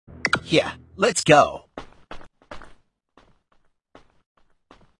Yeah, let's go.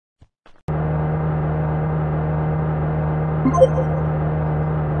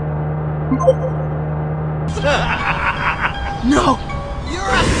 No!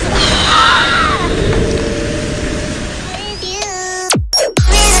 You're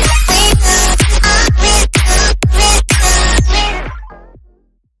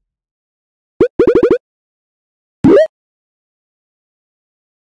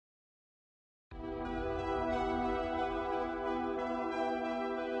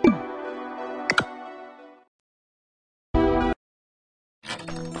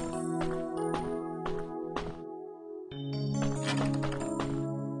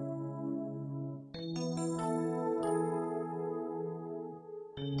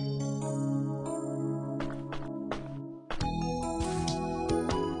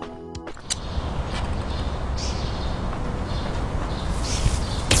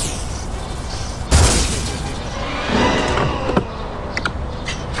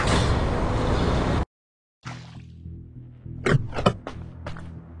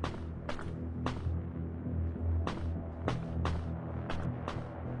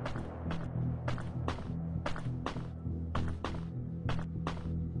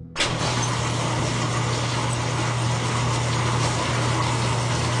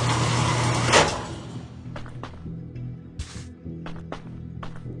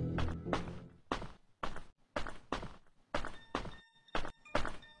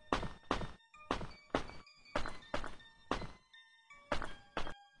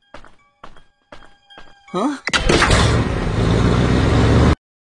Huh?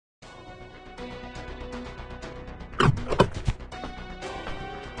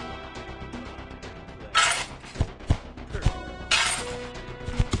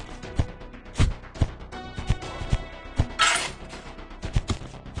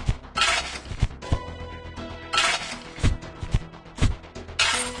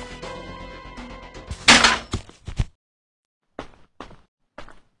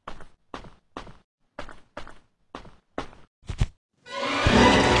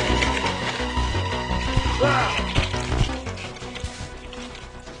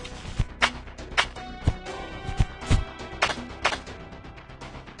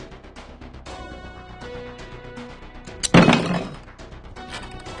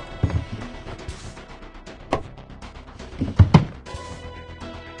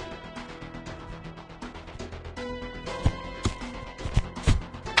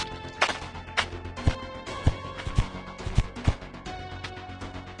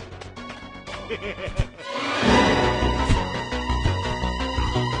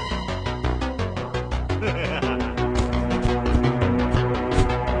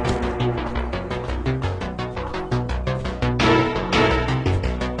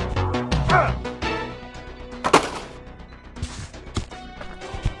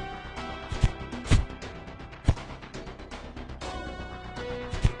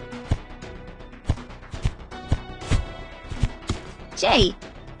 Jay,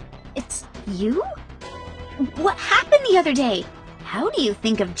 it's you? What happened the other day? How do you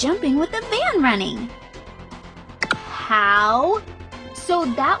think of jumping with the van running? How? So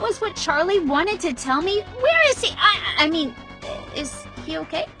that was what Charlie wanted to tell me? Where is he? I mean, is he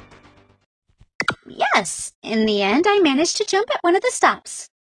okay? Yes, in the end I managed to jump at one of the stops.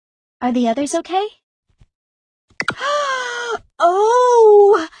 Are the others okay?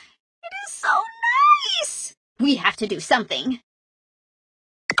 Oh, it is so nice! We have to do something.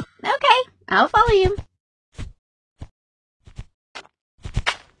 Okay, I'll follow you.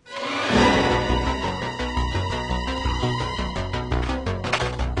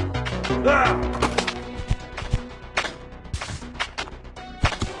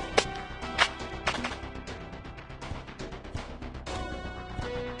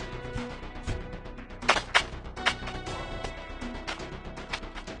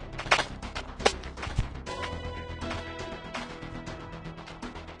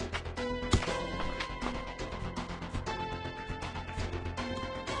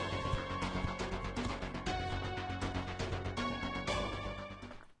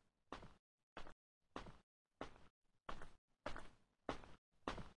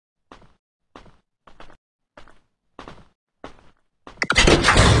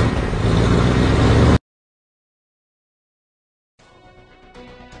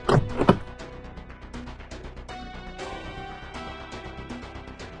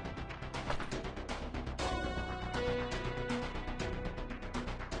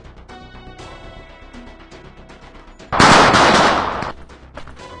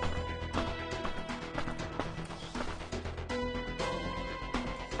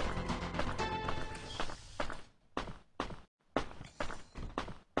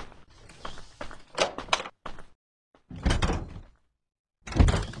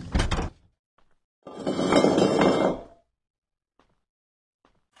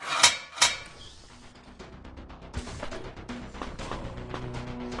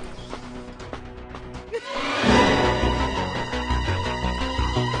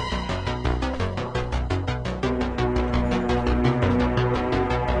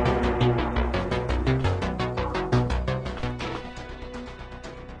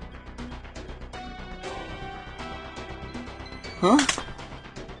 Huh?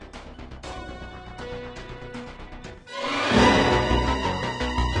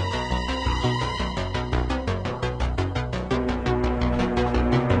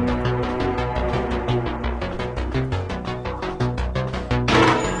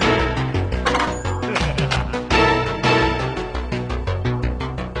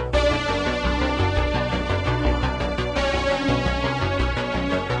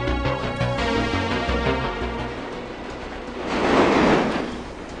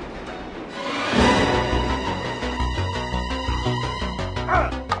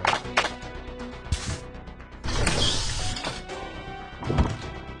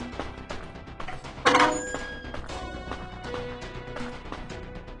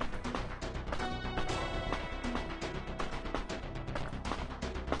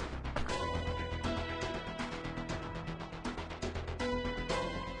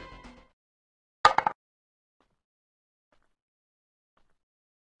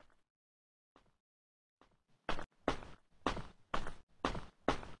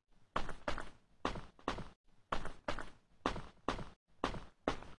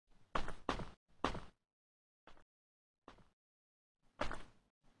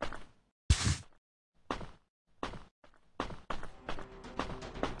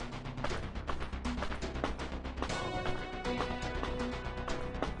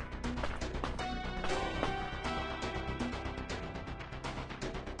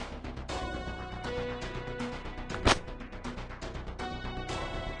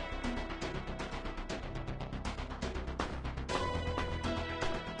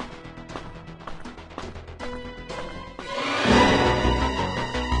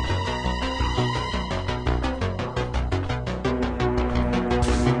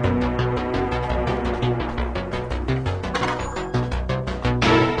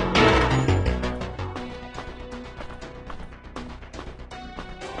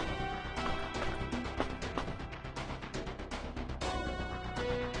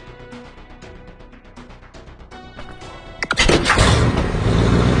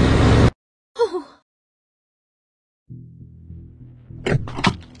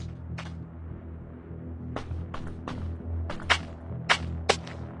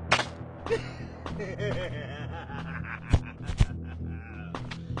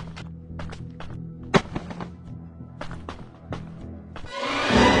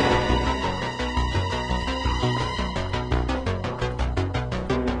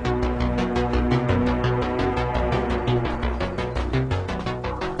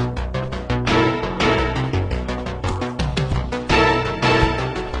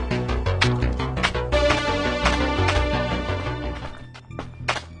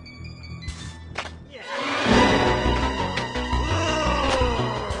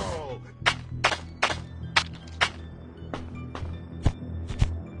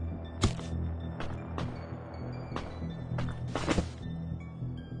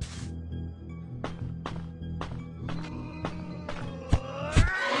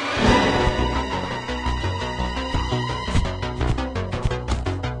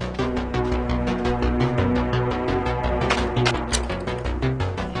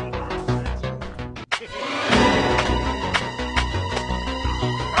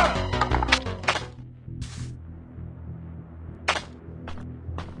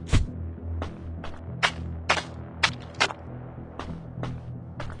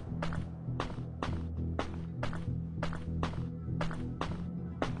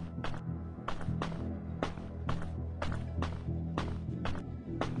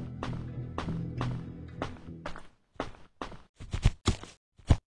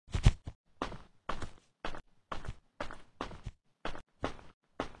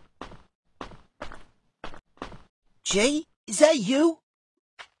 Jay, is that you?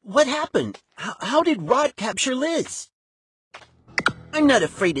 What happened? How did Rod capture Liz? I'm not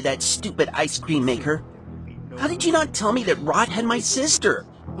afraid of that stupid ice cream maker. How did you not tell me that Rod had my sister?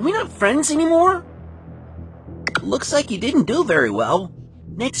 Are we not friends anymore? Looks like you didn't do very well.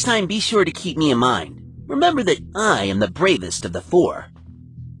 Next time, be sure to keep me in mind. Remember that I am the bravest of the four.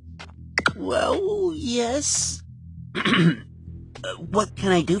 Well, yes. What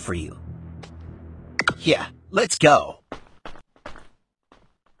can I do for you? Yeah, let's go.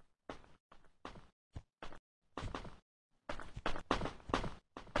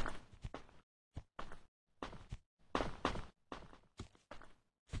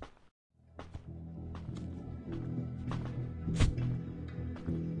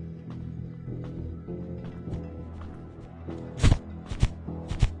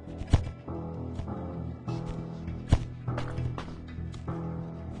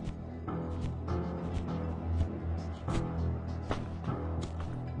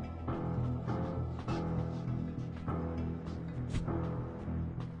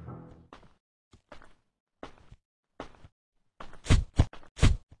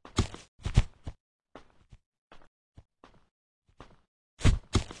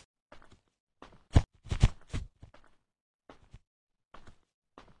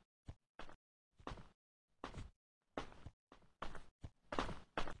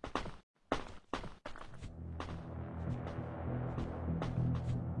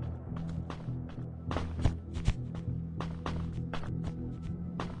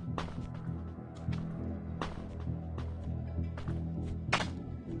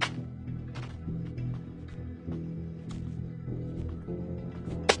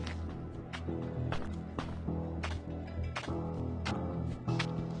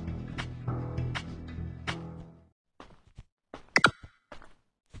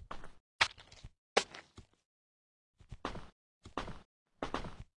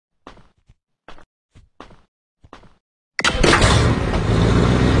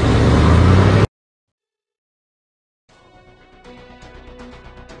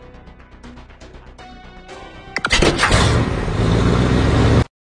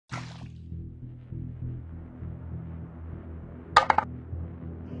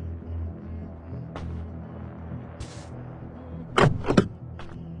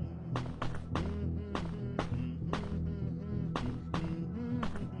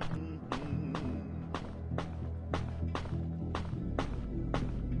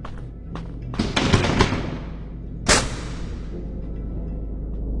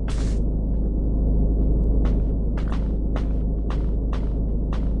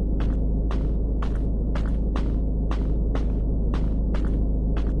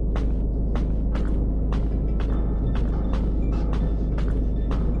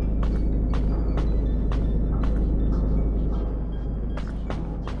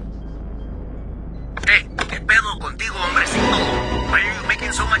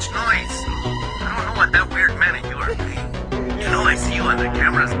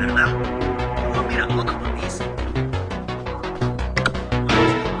 ¿verdad? No, mira, call the police.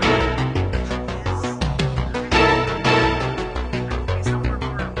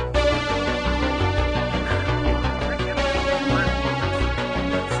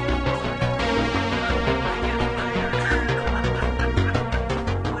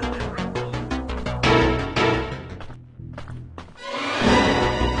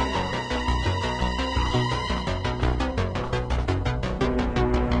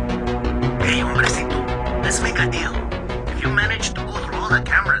 Hey, hombrecito, let's make a deal. If you manage to go through all the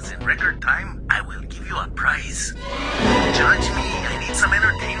cameras in record time, I will give you a prize. Judge me, I need some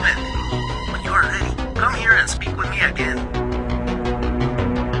entertainment. When you are ready, come here and speak with me again.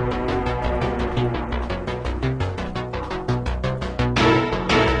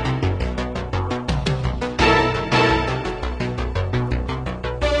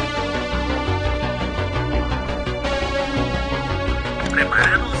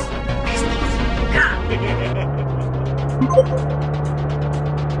 ¿Preparados? ¿Listos? ¡Ya!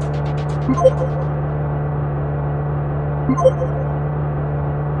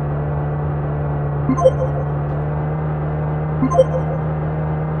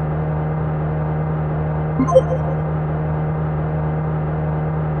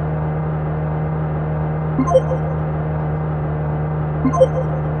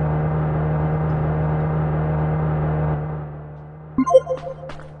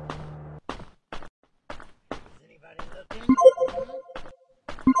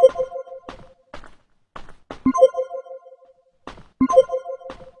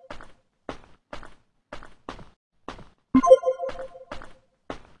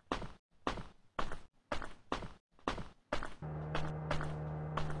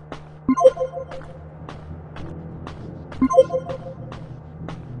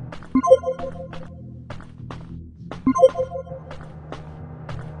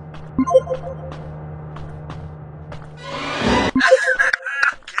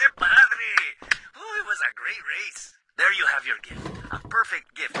 ¡Qué padre! Oh, it was a great race. There you have your gift. A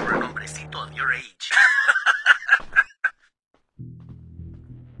perfect gift for an hombrecito of your age.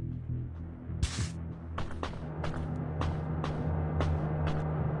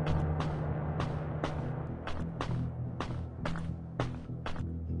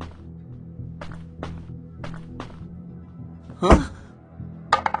 Huh?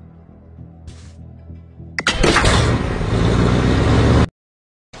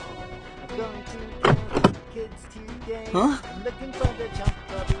 Huh? I'm looking for the jump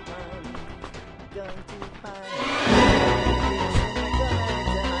of the world. Going to find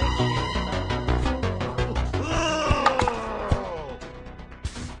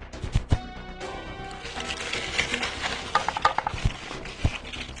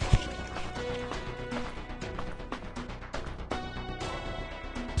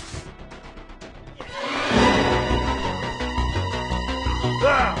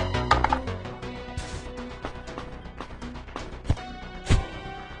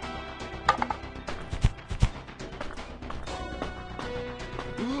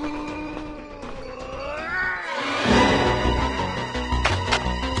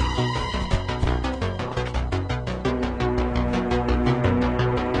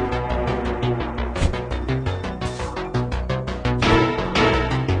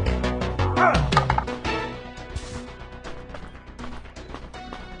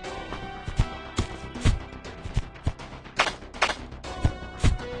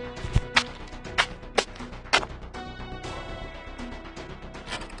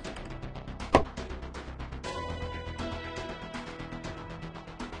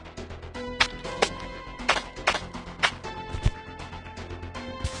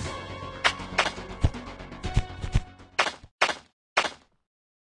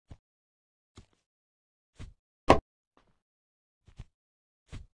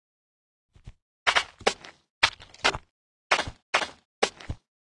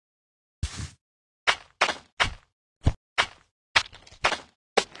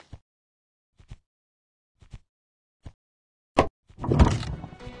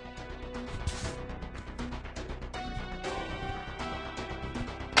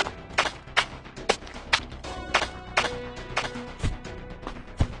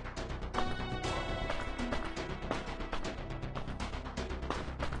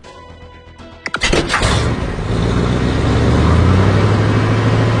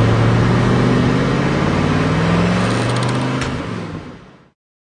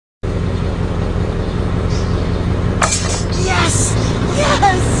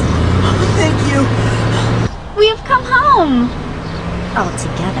home! All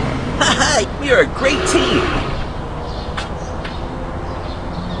together. Haha, you're a great team!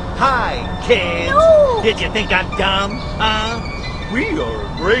 Hi, kids. No! Did you think I'm dumb? Huh? We are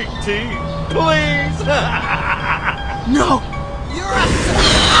a great team. Please. No! You're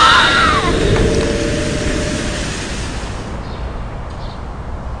a...